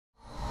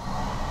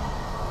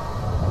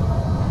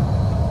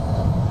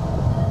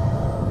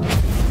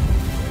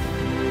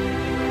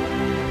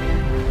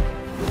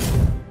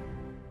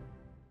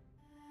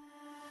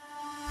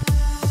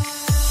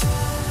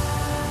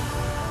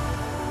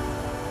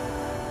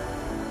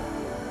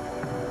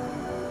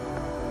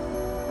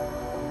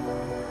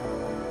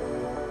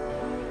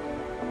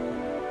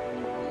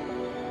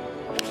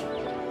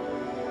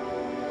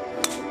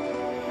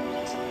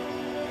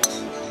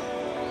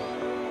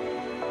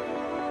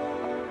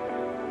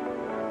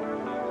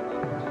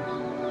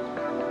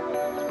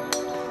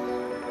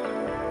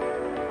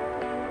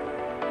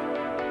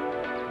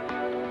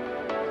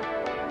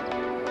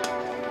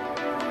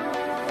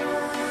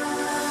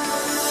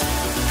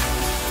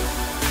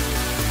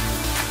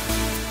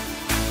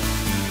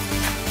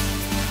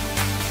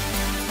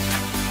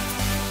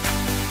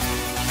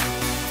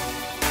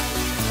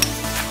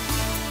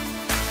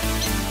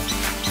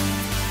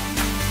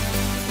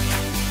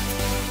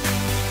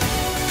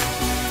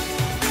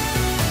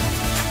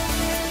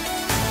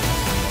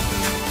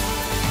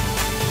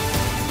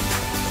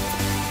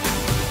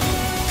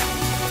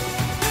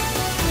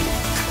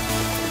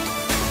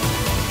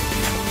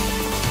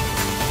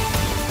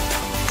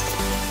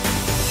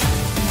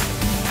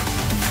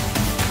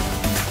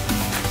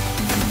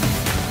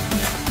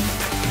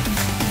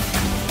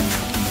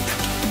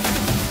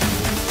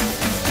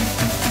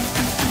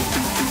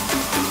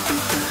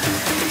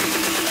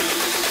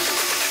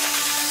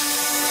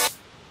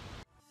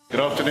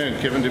afternoon.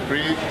 Kevin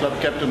Dupree, club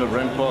captain of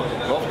Randpark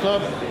Golf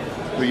Club.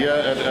 We're here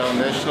at our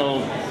national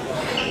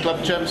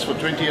club champs for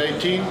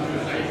 2018.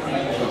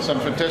 Got some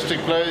fantastic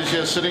players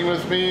here sitting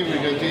with me.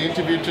 We're going to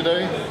interview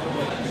today.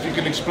 If you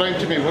can explain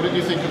to me, what did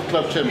you think of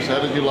club champs? How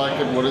did you like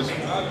it? What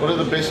are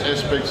the best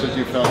aspects that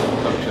you found of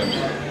club champs?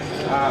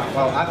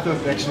 Well, I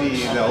thought actually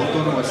the whole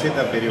tournament was set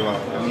up very well.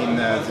 I mean,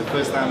 it's the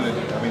first time that,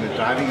 the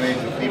driving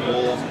range, the free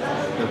balls,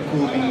 the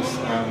cool rings,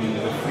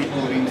 the free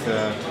cool rings,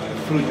 the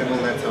fruit and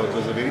all that, so it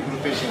was a very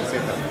professional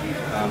setup,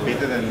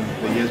 better than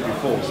the years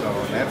before, so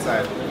on that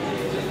side,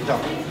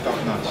 top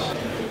notch.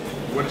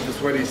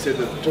 What he said,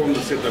 the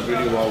tournament set up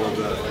really well with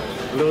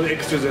the little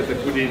extras that they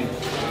put in,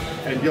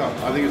 and yeah,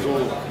 I think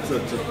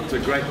it's a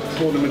great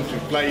tournament to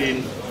play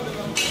in,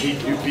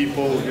 meet new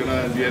people,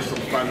 and you have some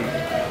fun,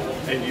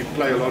 and you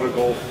play a lot of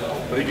golf,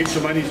 but you get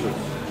your money's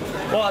worth.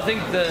 Well, I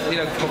think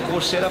from a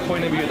course setup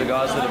point of view, the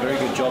guys did a very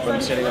good job in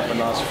setting up a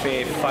nice,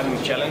 fair,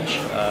 fun challenge.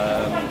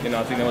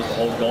 I think that was the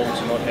whole goal,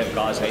 to not have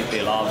guys hate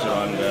their lives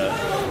around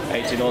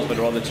 18 holes, but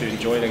rather to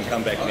enjoy it and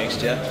come back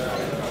next year.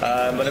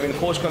 But I mean,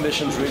 course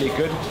conditions really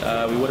good.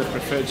 We would have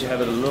preferred to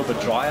have it a little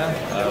bit drier.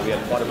 We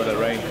had quite a bit of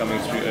rain coming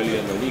through earlier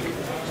in the week.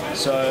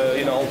 So,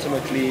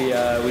 ultimately,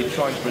 we're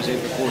trying to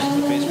present the course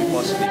as the best we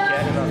possibly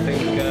can, and I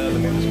think the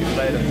members can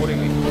play it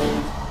accordingly.